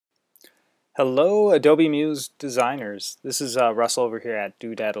Hello, Adobe Muse designers. This is Russell over here at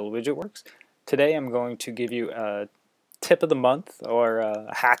Doodadle Widgetworks. Today I'm going to give you a tip of the month, or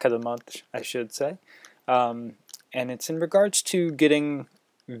a hack of the month, I should say. And it's in regards to getting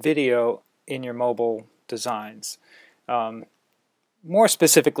video in your mobile designs. More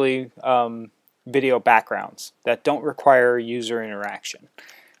specifically, video backgrounds that don't require user interaction.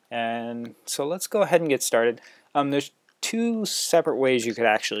 And so let's go ahead and get started. There's two separate ways you could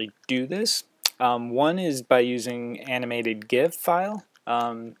actually do this. One is by using animated GIF file,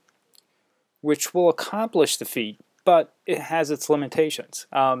 which will accomplish the feat, but it has its limitations.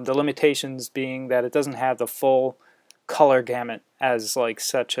 The limitations being that it doesn't have the full color gamut as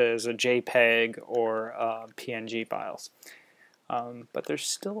such as a JPEG or PNG files. But there's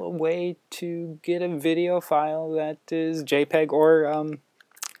still a way to get a video file that is JPEG or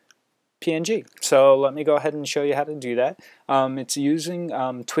PNG. So let me go ahead and show you how to do that. It's using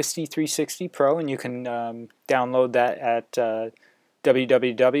Twisty360 Pro, and you can download that at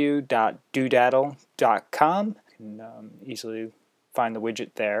www.doodadle.com. You can easily find the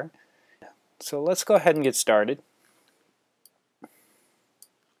widget there. So let's go ahead and get started.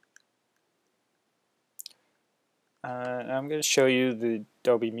 I'm going to show you the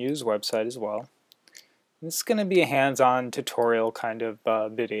Adobe Muse website as well. This is going to be a hands-on tutorial kind of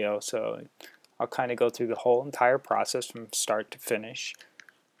video, so I'll kind of go through the whole entire process from start to finish,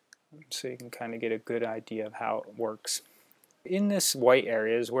 so you can kind of get a good idea of how it works. In this white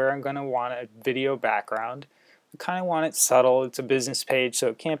area is where I'm going to want a video background. I kind of want it subtle. It's a business page, so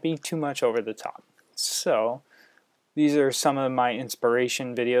it can't be too much over the top. So these are some of my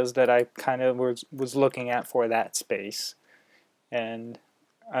inspiration videos that I kind of was looking at for that space, and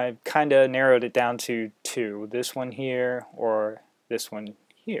I kind of narrowed it down to two, this one here or this one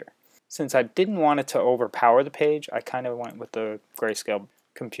here. Since I didn't want it to overpower the page, I kind of went with the Grayscale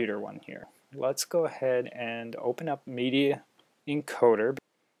computer one here. Let's go ahead and open up Media Encoder.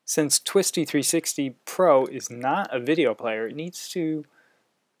 Since Twisty360 Pro is not a video player, it needs to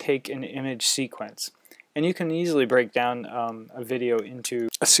take an image sequence. And you can easily break down a video into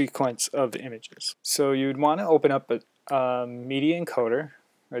a sequence of images. So you'd want to open up a Media Encoder,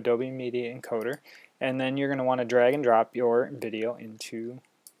 Adobe Media Encoder, and then you're going to want to drag and drop your video into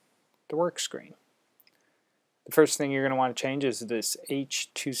the work screen. The first thing you're going to want to change is this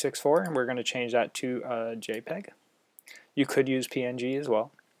H.264, and we're going to change that to JPEG. You could use PNG as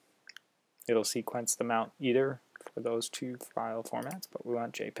well. It'll sequence them out either for those two file formats, but we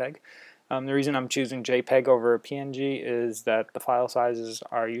want JPEG. The reason I'm choosing JPEG over PNG is that the file sizes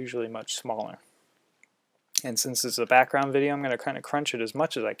are usually much smaller. And since it's a background video, I'm going to kind of crunch it as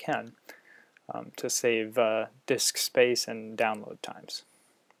much as I can to save disk space and download times.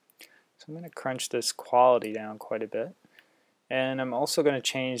 So I'm going to crunch this quality down quite a bit. And I'm also going to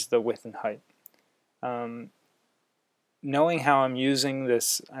change the width and height. Knowing how I'm using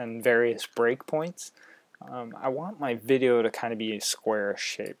this and various breakpoints, I want my video to kind of be a square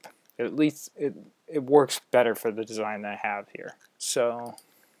shape. At least it works better for the design that I have here. So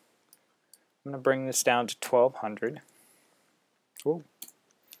I'm going to bring this down to 1200. Ooh,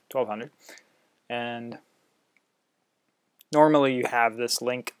 1200. And normally you have this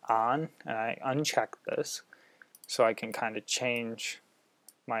link on, and I uncheck this so I can kind of change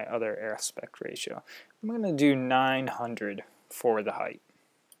my other aspect ratio. I'm going to do 900 for the height.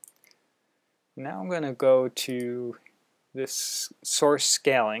 Now I'm going to go to this source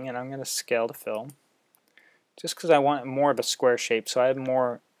scaling, and I'm going to scale to fill just because I want more of a square shape so I have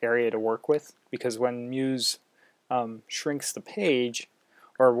more area to work with, because when Muse shrinks the page,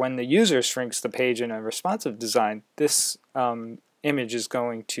 or when the user shrinks the page in a responsive design, this image is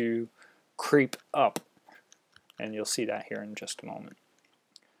going to creep up, and you'll see that here in just a moment.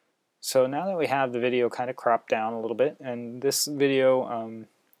 So now that we have the video kind of cropped down a little bit, and this video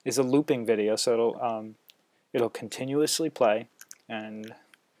is a looping video, so it'll continuously play, and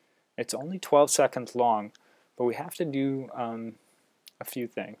it's only 12 seconds long, but we have to do a few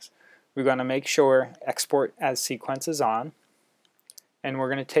things. We're going to make sure export as sequence is on, and we're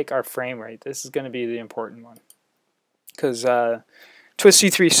going to take our frame rate. This is going to be the important one, because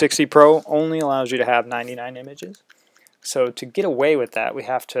Twisty360 Pro only allows you to have 99 images. So to get away with that, we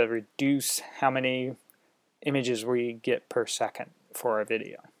have to reduce how many images we get per second for our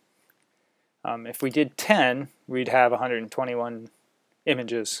video. If we did 10, we'd have 121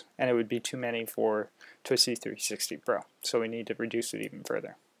 images, and it would be too many for Twisty360 Pro. So we need to reduce it even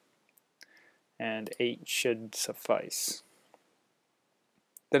further. And 8 should suffice.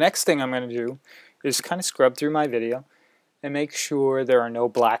 The next thing I'm going to do is kind of scrub through my video and make sure there are no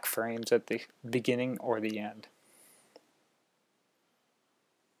black frames at the beginning or the end.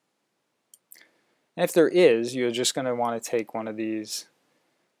 And if there is, you're just going to want to take one of these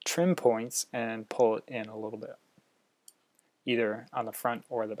trim points and pull it in a little bit, either on the front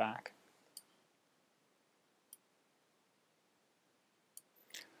or the back.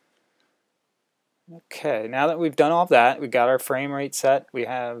 Okay, now that we've done all that, we got our frame rate set, we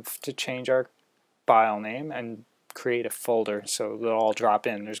have to change our file name and create a folder so they'll all drop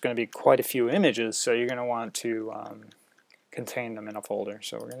in. There's going to be quite a few images, so you're going to want to contain them in a folder.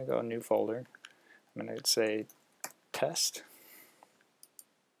 So we're going to go new folder. I'm going to say test,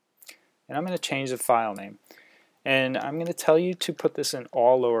 and I'm going to change the file name. And I'm going to tell you to put this in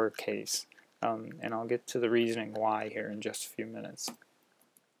all lowercase, and I'll get to the reasoning why here in just a few minutes.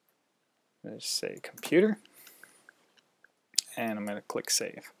 Let's say computer, and I'm going to click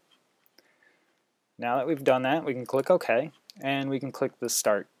save. Now that we've done that, we can click OK, and we can click the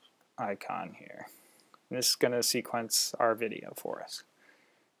start icon here. And this is going to sequence our video for us.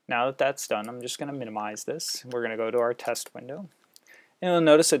 Now that that's done, I'm just going to minimize this. We're going to go to our test window, and you'll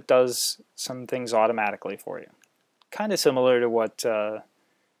notice it does some things automatically for you. Kind of similar to what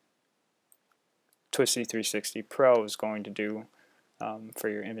Twisty360 Pro is going to do for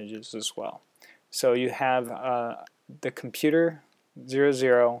your images as well. So you have the computer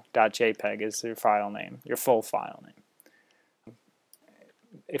 00.jpg is your file name, your full file name.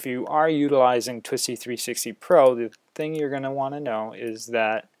 If you are utilizing Twisty360 Pro, the thing you're going to want to know is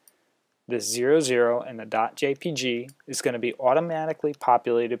that the 00 and the .jpg is going to be automatically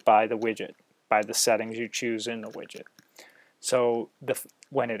populated by the widget, by the settings you choose in the widget. So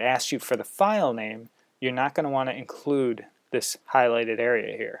when it asks you for the file name, you're not going to want to include this highlighted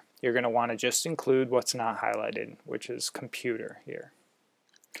area here. You're going to want to just include what's not highlighted, which is computer here.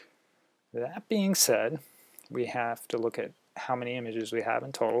 That being said, we have to look at how many images we have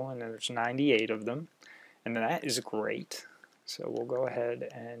in total, and there's 98 of them, and that is great. So we'll go ahead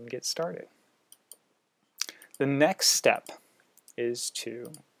and get started. The next step is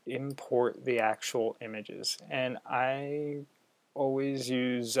to import the actual images, and I always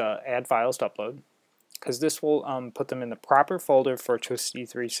use add files to upload, because this will put them in the proper folder for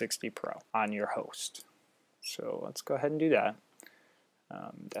Twisty360 Pro on your host. So let's go ahead and do that.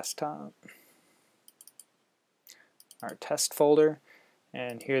 Desktop, our test folder,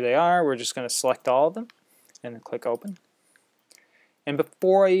 and here they are. We're just going to select all of them and then click open. And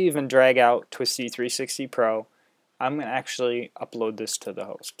before I even drag out Twisty360 Pro, I'm going to actually upload this to the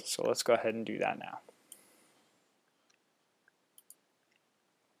host. So let's go ahead and do that now.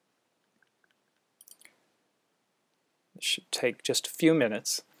 It should take just a few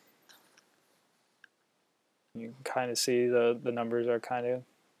minutes. You can kind of see the numbers are kind of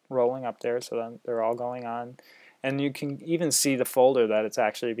rolling up there, so then they're all going on. And you can even see the folder that it's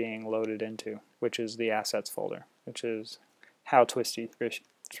actually being loaded into, which is the assets folder, which is how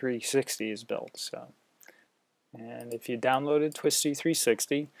Twisty360 is built. So, and if you downloaded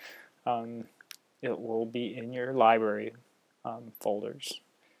Twisty360, it will be in your library folders.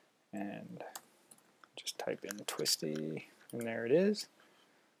 And just type in Twisty, and there it is.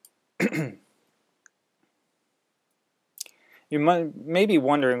 You may be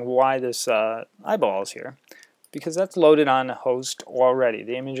wondering why this eyeball is here, because that's loaded on the host already.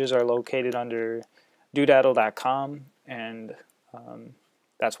 The images are located under doodadle.com, and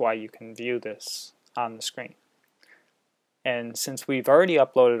that's why you can view this on the screen. And since we've already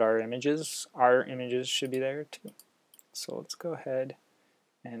uploaded our images should be there too. So let's go ahead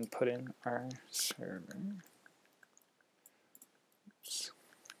and put in our server. Oops.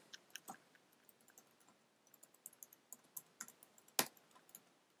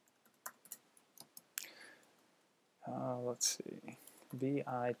 Let's see,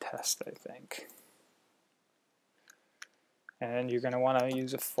 VI test, I think. And you're going to want to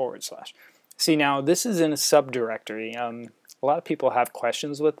use a /. See, now this is in a subdirectory. A lot of people have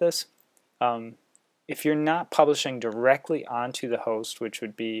questions with this. If you're not publishing directly onto the host, which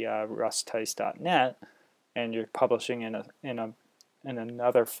would be rustice.net, and you're publishing in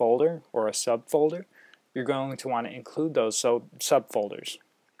another folder or a subfolder, you're going to want to include those subfolders.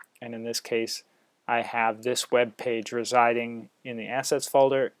 And in this case, I have this web page residing in the assets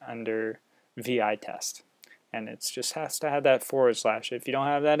folder under VI test. And it just has to have that /. If you don't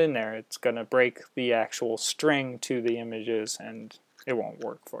have that in there, it's going to break the actual string to the images and it won't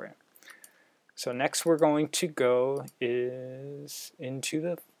work for you. So next we're going to go is into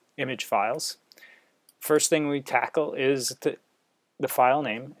the image files. First thing we tackle is the file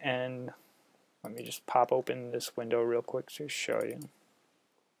name, and let me just pop open this window real quick to show you.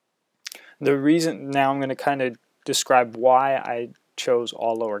 The reason, now I'm going to kind of describe why I chose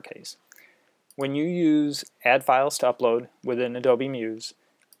all lowercase. When you use add files to upload within Adobe Muse,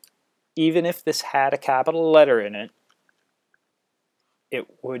 even if this had a capital letter in it, it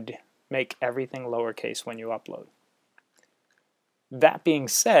would make everything lowercase when you upload. That being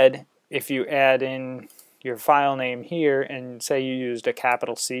said, if you add in your file name here and say you used a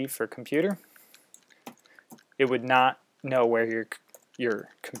capital C for computer, it would not know where your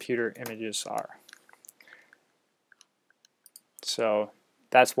computer images are. So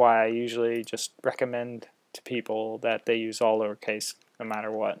that's why I usually just recommend to people that they use all lowercase no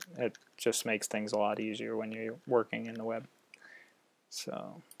matter what. It just makes things a lot easier when you're working in the web.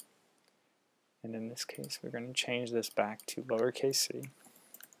 So, and in this case we're going to change this back to lowercase c.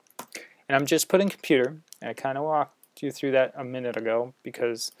 And I'm just putting computer, and I kind of walked you through that a minute ago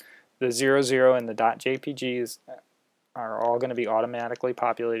because the 00 and the .jpgs are all going to be automatically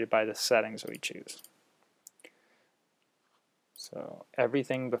populated by the settings we choose. So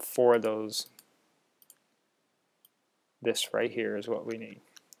everything before those, this right here is what we need.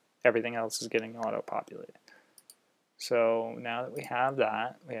 Everything else is getting auto-populated. So now that we have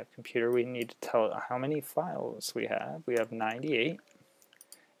that, we have computer, we need to tell it how many files we have. We have 98,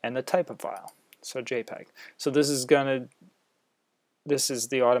 and the type of file, so JPEG. So this is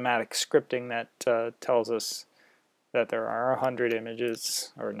the automatic scripting that tells us that there are 100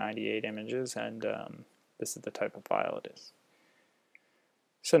 images or 98 images, and this is the type of file it is.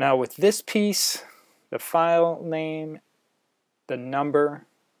 So now with this piece, the file name, the number,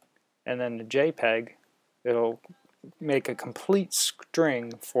 and then the JPEG, it'll make a complete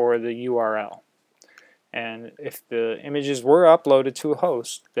string for the URL. And if the images were uploaded to a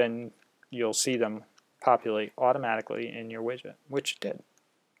host, then you'll see them populate automatically in your widget, which it did.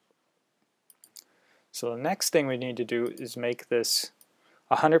 So the next thing we need to do is make this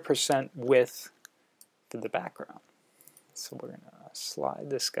 100% width for the background. So we're going to slide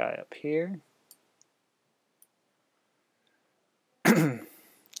this guy up here.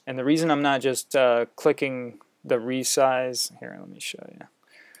 And the reason I'm not just clicking the resize, here, let me show you.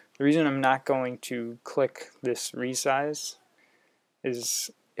 The reason I'm not going to click this resize is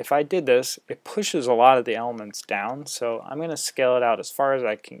if I did this, it pushes a lot of the elements down, so I'm going to scale it out as far as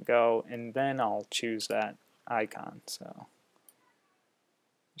I can go, and then I'll choose that icon. So I'm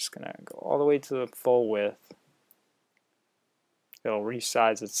just going to go all the way to the full width. It'll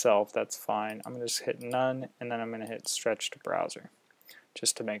resize itself, that's fine. I'm going to just hit none, and then I'm going to hit stretch to browser,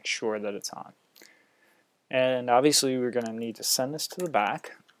 just to make sure that it's on. And obviously we're going to need to send this to the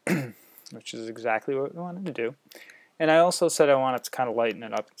back, which is exactly what we wanted to do. And I also said I wanted to kind of lighten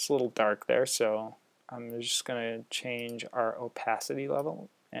it up. It's a little dark there, so I'm just going to change our opacity level,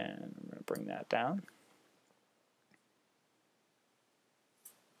 and I'm going to bring that down.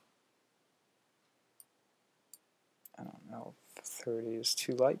 I don't know if 30 is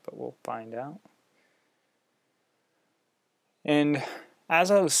too light, but we'll find out. And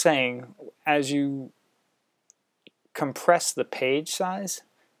as I was saying, as you compress the page size,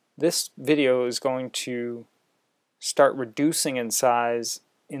 this video is going to start reducing in size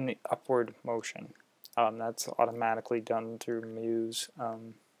in the upward motion. That's automatically done through Muse,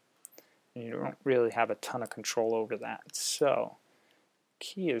 and you don't really have a ton of control over that. So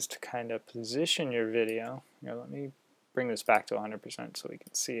key is to kind of position your video. Here, let me bring this back to 100% so we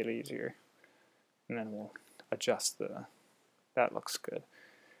can see it easier, and then we'll adjust that looks good.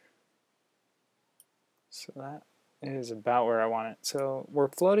 So that is about where I want it. So we're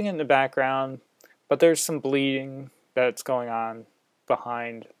floating in the background, but there's some bleeding that's going on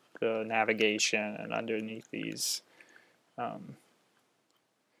behind the navigation and underneath these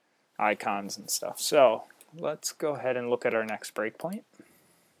icons and stuff. So let's go ahead and look at our next breakpoint.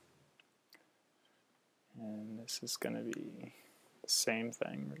 And this is going to be the same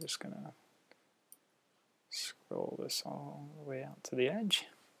thing. We're just going to scroll this all the way out to the edge.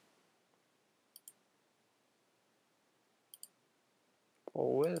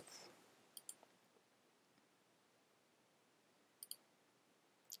 Full width.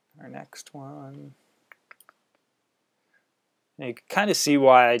 Our next one. And you can kind of see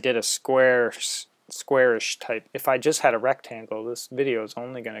why I did a squarish type. If I just had a rectangle, this video is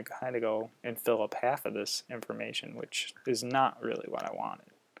only going to kind of go and fill up half of this information, which is not really what I wanted.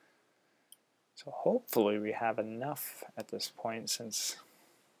 So hopefully we have enough at this point, since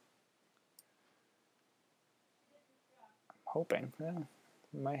I'm hoping. Yeah,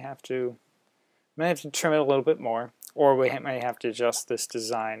 we might have to trim it a little bit more, or we might have to adjust this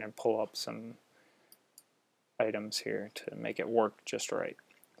design and pull up some items here to make it work just right.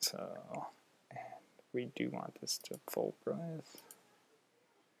 So, and we do want this to full breadth,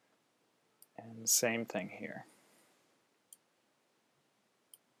 and same thing here.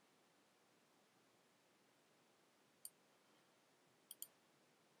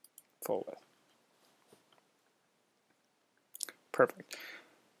 full width. Perfect.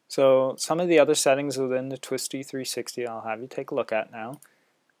 So some of the other settings within the Twisty 360 I'll have you take a look at now.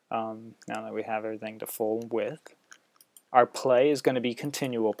 Now that we have everything to full width. Our play is going to be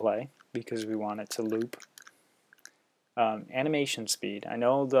continual play because we want it to loop. Animation speed. I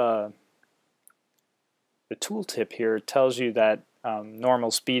know the tooltip here tells you that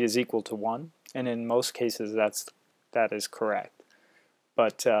normal speed is equal to 1, and in most cases that is correct.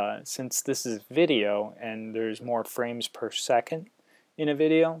 But since this is video and there's more frames per second in a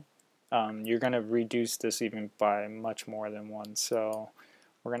video, you're going to reduce this even by much more than 1. So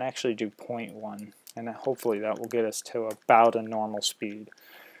we're going to actually do 0.1, and hopefully that will get us to about a normal speed.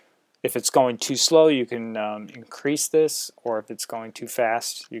 If it's going too slow, you can increase this, or if it's going too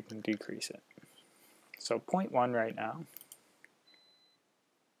fast, you can decrease it. So 0.1 right now.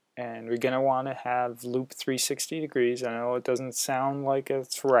 And we're going to want to have loop 360 degrees. I know it doesn't sound like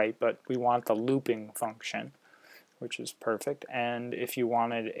it's right, but we want the looping function, which is perfect. And if you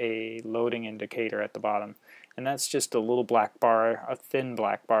wanted a loading indicator at the bottom, and that's just a little black bar, a thin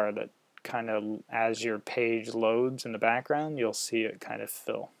black bar that kind of, as your page loads in the background, you'll see it kind of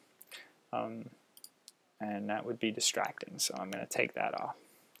fill. And that would be distracting, so I'm going to take that off.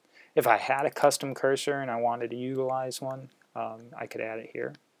 If I had a custom cursor and I wanted to utilize one, I could add it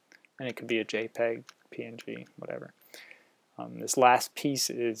here. And it could be a JPEG, PNG, whatever. This last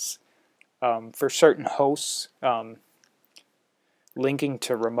piece is for certain hosts, linking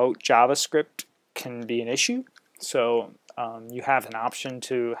to remote JavaScript can be an issue. So you have an option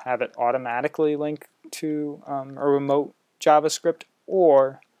to have it automatically link to a remote JavaScript,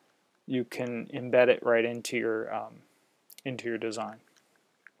 or you can embed it right into your design.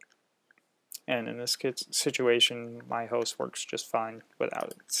 And in this situation, my host works just fine without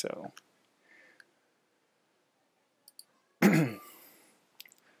it. So,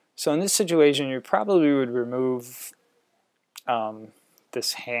 so in this situation, you probably would remove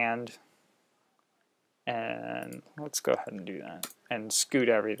this hand, and let's go ahead and do that, and scoot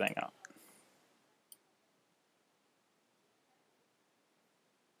everything up.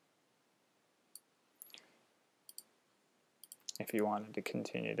 If you wanted to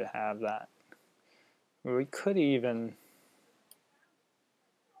continue to have that. We could even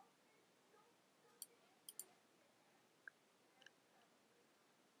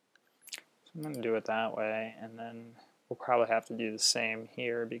I'm going to do it that way, and then we'll probably have to do the same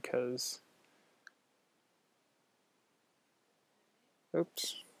here because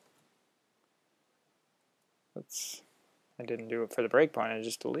oops. I didn't do it for the breakpoint, I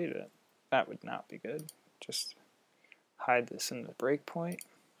just deleted it. That would not be good. Just hide this in the breakpoint.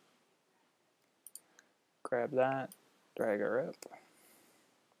 Grab that, drag her up,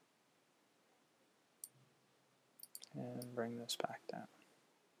 and bring this back down.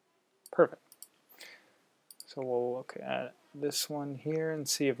 Perfect. So we'll look at this one here and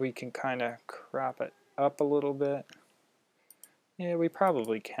see if we can kind of crop it up a little bit. Yeah, we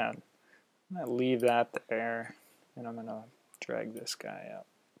probably can. I'm going to leave that there, and I'm going to drag this guy up.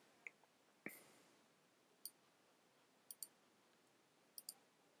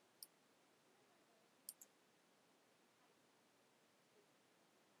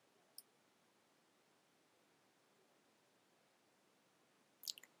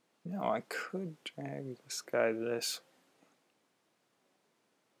 No, I could drag this guy this way.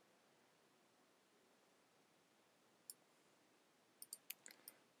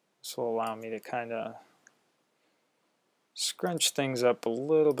 This will allow me to kind of scrunch things up a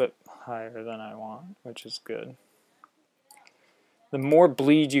little bit higher than I want, which is good. The more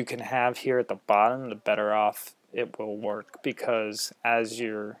bleed you can have here at the bottom, the better off it will work, because as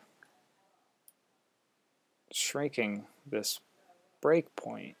you're shrinking this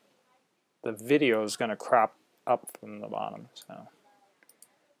breakpoint, the video is going to crop up from the bottom. So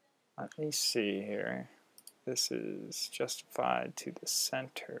let me see here. This is justified to the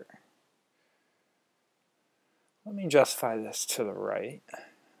center. Let me justify this to the right,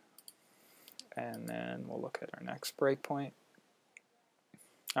 and then we'll look at our next breakpoint.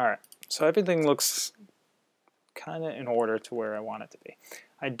 Alright, so everything looks kind of in order to where I want it to be.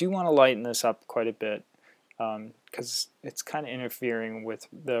 I do want to lighten this up quite a bit because it's kind of interfering with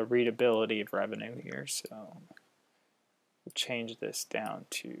the readability of revenue here. So we'll change this down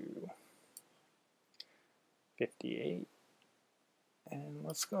to 58. And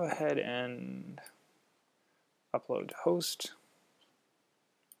let's go ahead and upload to host.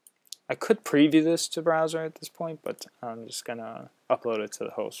 I could preview this to browser at this point, but I'm just going to upload it to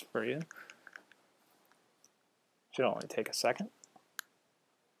the host for you. Should only take a second.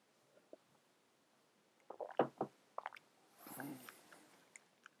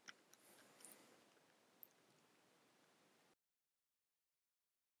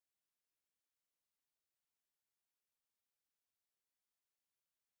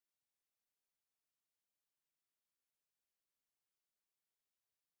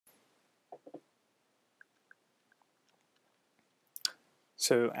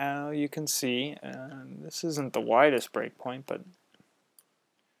 So you can see this isn't the widest breakpoint, but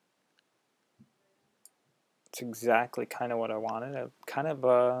it's exactly kind of what I wanted. A kind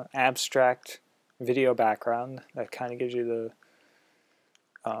of abstract video background that kind of gives you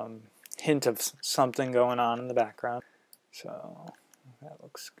the hint of something going on in the background. So that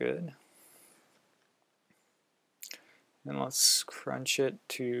looks good. And let's crunch it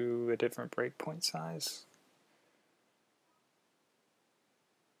to a different breakpoint size.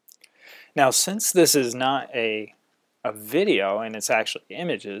 Now, since this is not a video and it's actually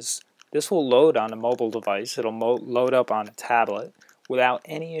images, this will load on a mobile device. It'll load up on a tablet without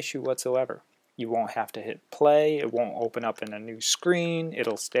any issue whatsoever. You won't have to hit play. It won't open up in a new screen.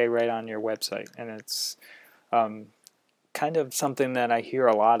 It'll stay right on your website. And it's kind of something that I hear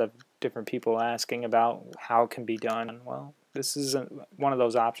a lot of different people asking about how it can be done. Well, this is one of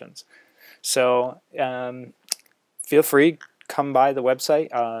those options. So feel free, come by the website.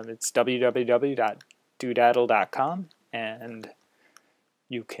 It's www.doodadl.com, and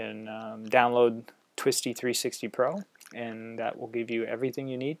you can download Twisty 360 Pro, and that will give you everything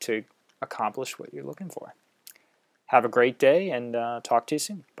you need to accomplish what you're looking for. Have a great day, and talk to you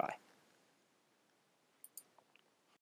soon. Bye.